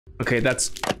Okay,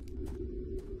 that's...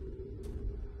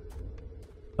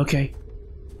 Okay.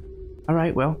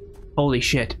 Alright, well. Holy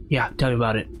shit. Yeah, tell me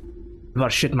about it. I'm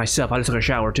about to shit myself. I just took a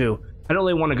shower, too. I don't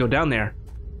really want to go down there.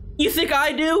 You think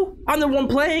I do? I'm the one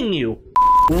playing you.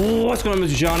 What's going on,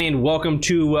 Mr. Johnny, and welcome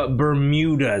to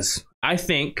Bermudas. I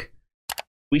think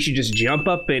we should just jump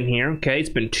up in here, okay? It's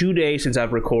been 2 days since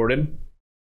I've recorded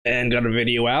and got a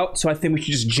video out, so I think we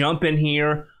should just jump in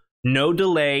here, no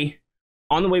delay,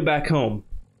 on the way back home.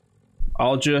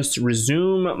 I'll just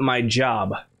resume my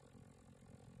job.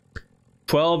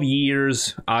 12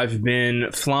 years I've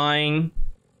been flying.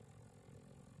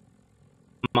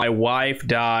 My wife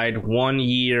died 1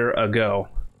 year ago.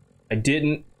 I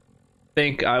didn't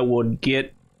think I would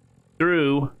get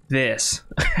through this.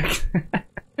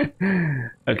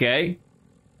 Okay?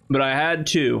 But I had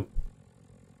to.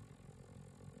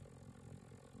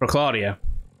 For Claudia,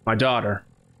 my daughter.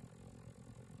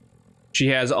 She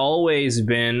has always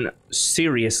been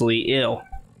seriously ill.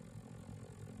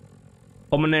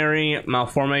 Pulmonary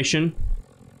malformation.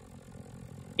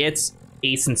 It's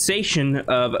a sensation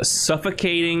of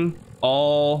suffocating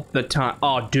all the time.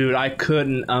 Oh, dude, I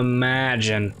couldn't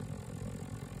imagine.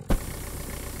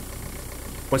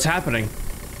 What's happening?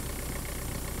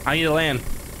 I need to land.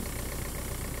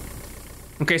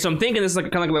 Okay, so I'm thinking this is like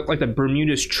kind of like the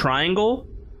Burmudes Triangle,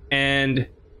 and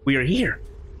we are here.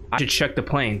 I should check the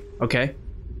plane. Okay,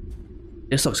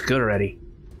 this looks good already.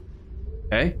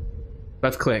 Okay,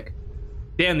 let's click.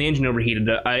 Damn, the engine overheated.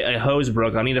 A hose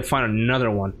broke. I need to find another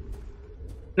one.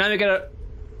 Now we gotta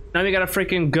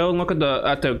freaking go and look at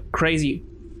the crazy.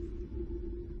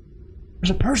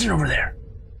 There's a person over there.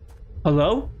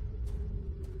 Hello?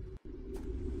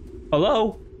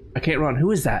 Hello? I can't run.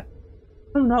 Who is that?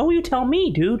 I don't know. You tell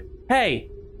me, dude. Hey,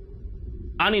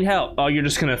 I need help. Oh, you're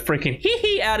just gonna freaking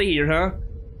hee out of here, huh?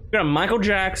 You're gonna Michael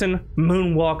Jackson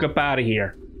moonwalk up out of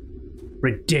here.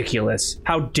 Ridiculous.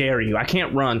 How dare you? I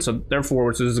can't run, so therefore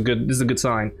this is a good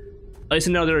sign. At least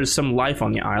I know there is some life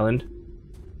on the island.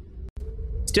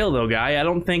 Still though, guy, I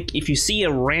don't think if you see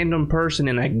a random person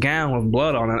in a gown with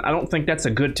blood on it, I don't think that's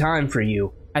a good time for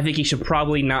you. I think you should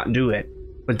probably not do it.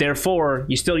 But therefore,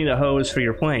 you still need a hose for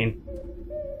your plane.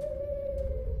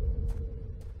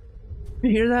 You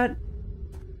hear that?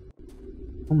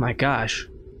 Oh my gosh.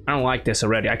 I don't like this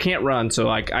already. I can't run, so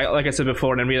like I said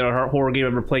before in every other horror game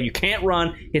I've ever played, you can't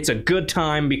run. It's a good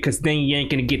time because then you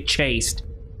ain't gonna get chased.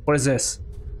 What is this?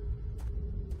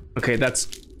 Okay, that's...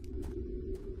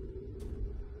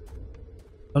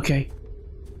 Okay.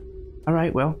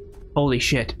 Alright, well. Holy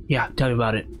shit. Yeah, tell me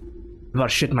about it. I'm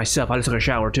about to shit myself. I just took a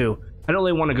shower, too. I don't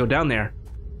really want to go down there.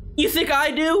 You think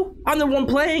I do? I'm the one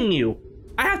playing you.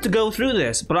 I have to go through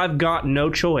this, but I've got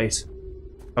no choice.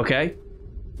 Okay?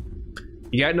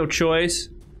 You got no choice.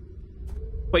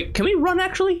 Wait, can we run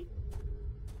actually?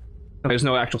 No, there's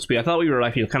no actual speed. I thought we were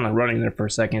like kind of running there for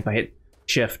a second if I hit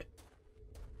shift.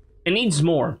 It needs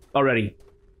more already.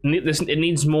 It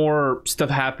needs more stuff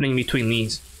happening between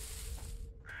these.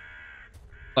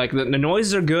 Like the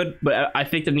noises are good, but I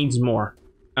think it needs more.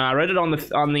 I read it on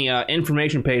the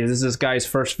information page. This is this guy's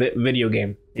first video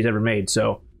game he's ever made,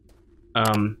 so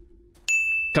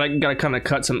gotta kind of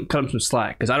cut him some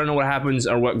slack because I don't know what happens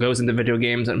or what goes into video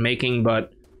games and making,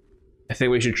 but I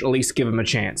think we should at least give him a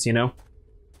chance, you know?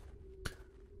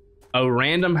 A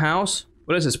random house?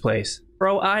 What is this place?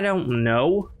 Bro, I don't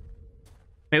know.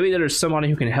 Maybe there's somebody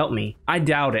who can help me. I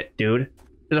doubt it, dude.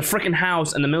 There's a freaking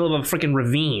house in the middle of a freaking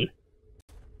ravine.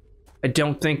 I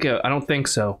don't think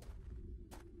so.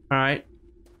 Alright.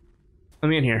 Let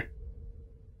me in here.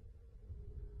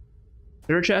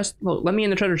 Treasure chest? Look, let me in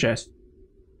the treasure chest.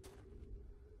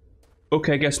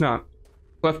 Okay, guess not.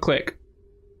 Left click.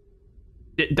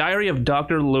 Diary of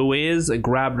Dr. Louise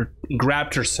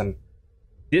Grabterson.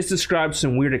 This describes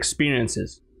some weird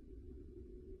experiences.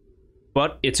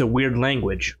 But it's a weird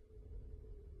language.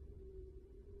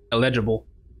 Illegible.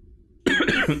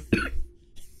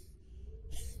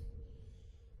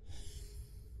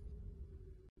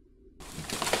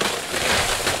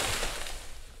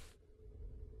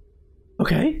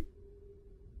 Okay.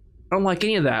 I don't like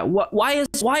any of that. Why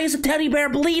is the teddy bear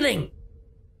bleeding?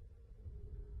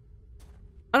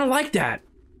 I don't like that.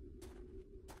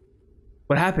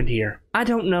 What happened here? I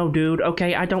don't know, dude.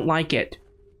 Okay, I don't like it.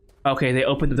 Okay, they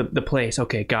opened the place.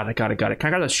 Okay, got it. Can I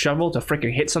grab a shovel to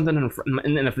freaking hit something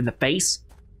in the face?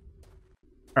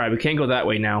 All right, we can't go that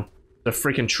way now. The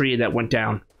freaking tree that went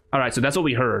down. All right, so that's what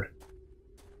we heard.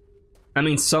 I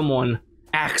mean, someone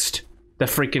axed the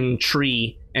freaking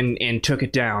tree and took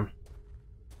it down.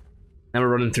 Now we're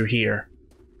running through here.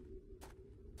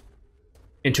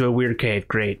 Into a weird cave.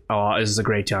 Great. Oh, this is a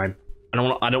great time. I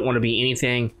don't want to be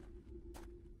anything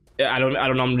I don't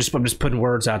know. I'm just putting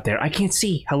words out there. I can't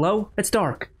see. Hello? It's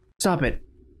dark. Stop it.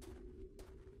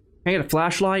 Can I get a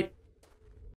flashlight?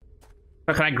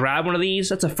 Or can I grab one of these?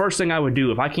 That's the first thing I would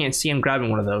do. If I can't see, I'm grabbing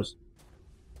one of those.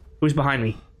 Who's behind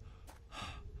me?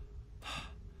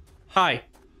 Hi.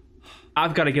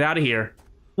 I've got to get out of here.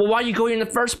 Well, why you go here in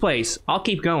the first place? I'll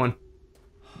keep going.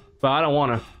 But I don't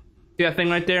want to. See that thing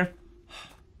right there?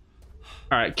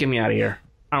 Alright, get me out of here.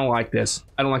 I don't like this.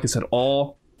 I don't like this at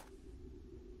all.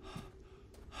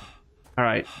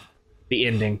 Alright. The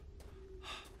ending.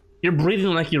 You're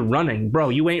breathing like you're running. Bro,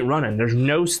 you ain't running. There's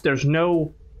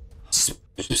no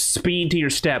speed to your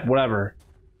step, whatever.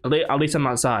 At least I'm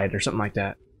outside or something like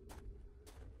that.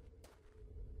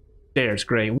 There's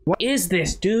great. What is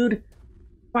this, dude?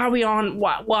 Why are we on?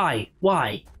 Why?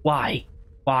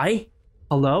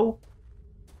 Hello?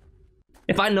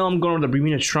 If I know I'm going to the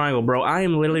Bermuda Triangle, bro, I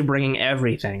am literally bringing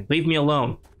everything. Leave me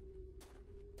alone.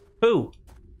 Who?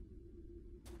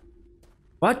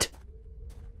 What?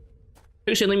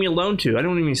 Who should leave me alone to? I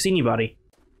don't even see anybody.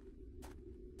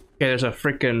 Okay, there's a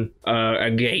freaking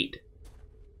a gate.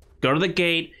 Go to the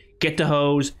gate, get the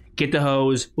hose,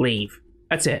 leave.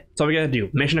 That's it. That's all we gotta do.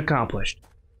 Mission accomplished.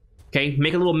 Okay,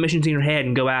 make a little missions in your head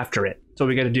and go after it. That's all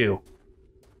we gotta do.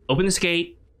 Open this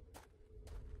gate.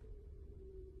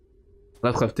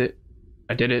 Left clicked it.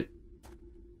 I did it.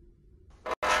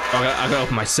 Oh, I gotta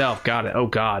open myself. Got it. Oh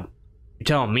god. You're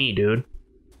telling me, dude.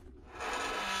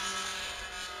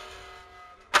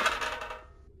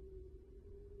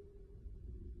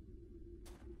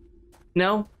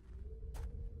 No?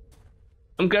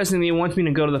 I'm guessing he wants me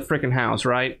to go to the freaking house,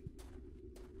 right?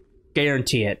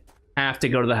 Guarantee it. Have to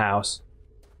go to the house.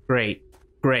 Great.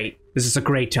 Great. This is a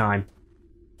great time.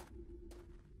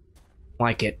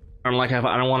 Like it. I don't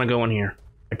want to go in here.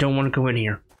 I don't want to go in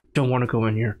here. Don't want to go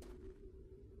in here.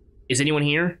 Is anyone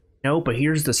here? No, but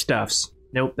here's the stuffs.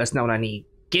 Nope, that's not what I need.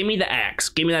 Give me the axe.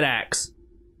 Give me that axe.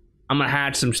 I'm gonna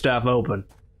hatch some stuff open.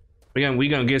 We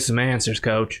gonna get some answers,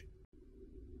 coach.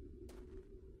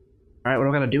 Alright, what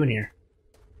do I gotta do in here?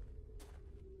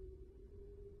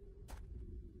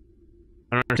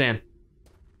 I don't understand.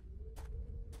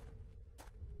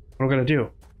 What do I gotta do?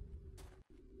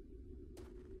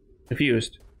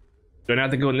 Confused. Do I not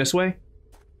have to go in this way?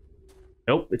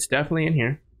 Nope, it's definitely in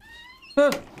here.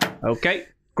 Okay,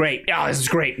 great. Oh, this is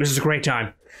great. This is a great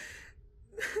time.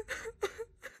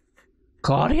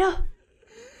 Claudia?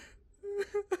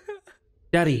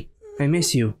 Daddy, I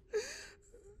miss you.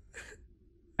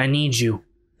 I need you.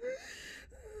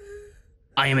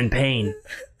 I am in pain.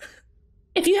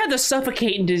 If you had the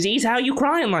suffocating disease, how are you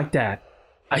crying like that?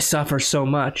 I suffer so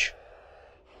much.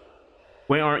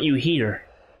 Why aren't you here?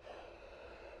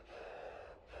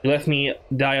 You left me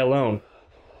die alone.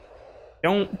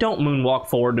 Don't moonwalk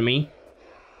forward to me.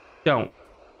 Don't.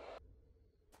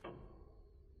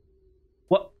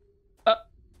 What?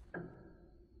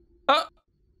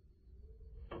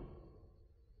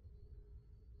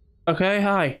 Okay,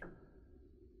 hi.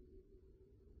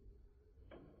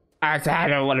 I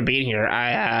don't want to be in here.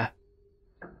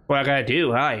 What I gotta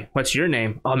do? Hi. What's your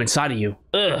name? Oh, I'm inside of you.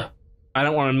 Ugh. I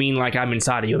don't want to mean like I'm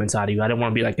inside of you. I'm inside of you. I don't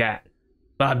want to be like that.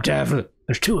 But I'm definitely.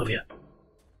 There's two of you.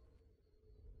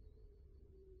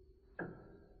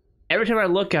 Every time I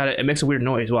look at it, it makes a weird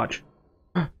noise. Watch.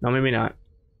 No, maybe not.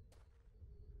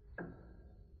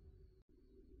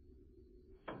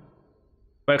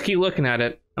 But I keep looking at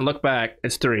it and look back.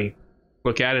 It's 3.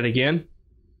 Look at it again.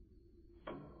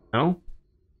 No.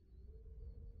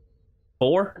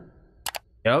 4.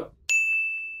 Yep.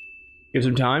 Give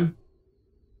some time.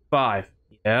 5.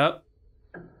 Yep.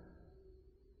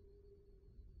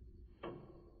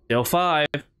 Still 5.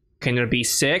 Can there be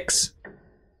 6?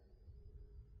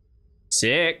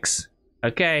 6.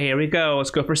 Okay, here we go.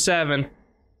 Let's go for 7.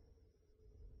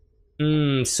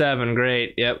 7.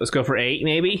 Great. Yep. Let's go for 8,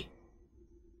 maybe.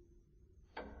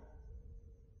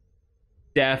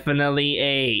 Definitely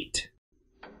 8.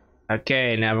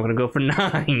 Okay, now we're gonna go for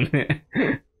 9.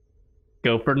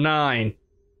 Go for 9.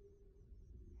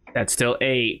 That's still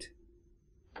 8.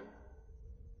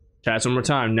 Try this one more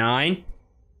time. 9.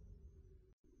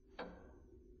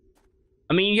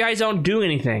 I mean, you guys don't do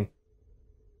anything.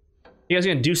 You guys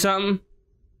gonna do something?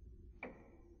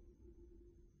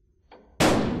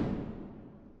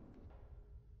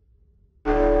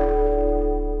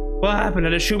 What happened?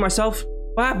 Did I shoot myself?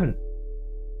 What happened?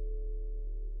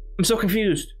 I'm so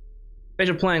confused. If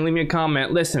you're playing, leave me a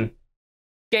comment. Listen,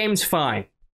 game's fine.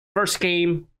 First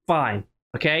game, fine.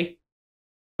 Okay?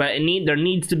 But there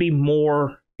needs to be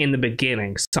more in the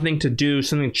beginning. Something to do,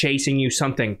 something chasing you,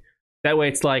 something. That way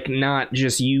it's like not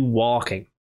just you walking.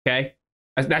 Okay?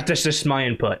 That's just my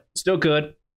input. Still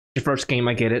good. Your first game,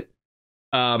 I get it.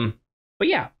 But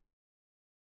yeah.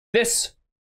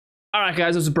 Alright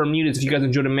guys, this is Burmudes. If you guys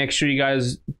enjoyed it, make sure you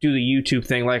guys do the YouTube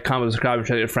thing, like, comment, subscribe,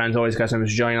 share with your friends. Always guys, I'm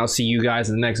enjoying. I'll see you guys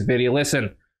in the next video.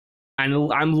 Listen,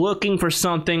 I'm looking for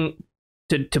something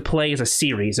to play as a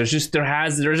series. There's just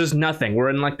nothing. We're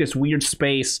in like this weird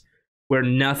space where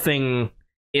nothing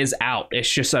is out. It's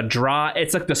just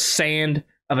it's like the sand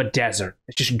of a desert.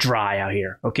 It's just dry out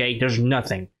here, okay? There's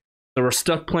nothing. So we're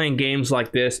stuck playing games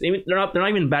like this. They're not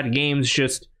even bad games,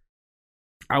 just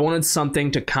I wanted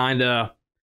something to kind of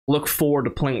look forward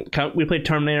to playing. We played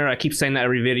Terminator. I keep saying that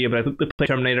every video, but we played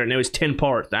Terminator, and it was 10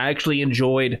 parts. I actually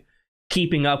enjoyed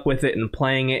keeping up with it and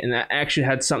playing it, and I actually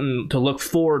had something to look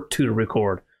forward to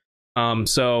record.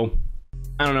 So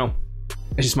I don't know.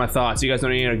 It's just my thoughts. You guys know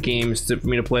any other games for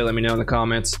me to play? Let me know in the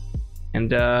comments.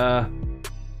 And see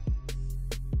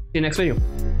you next video.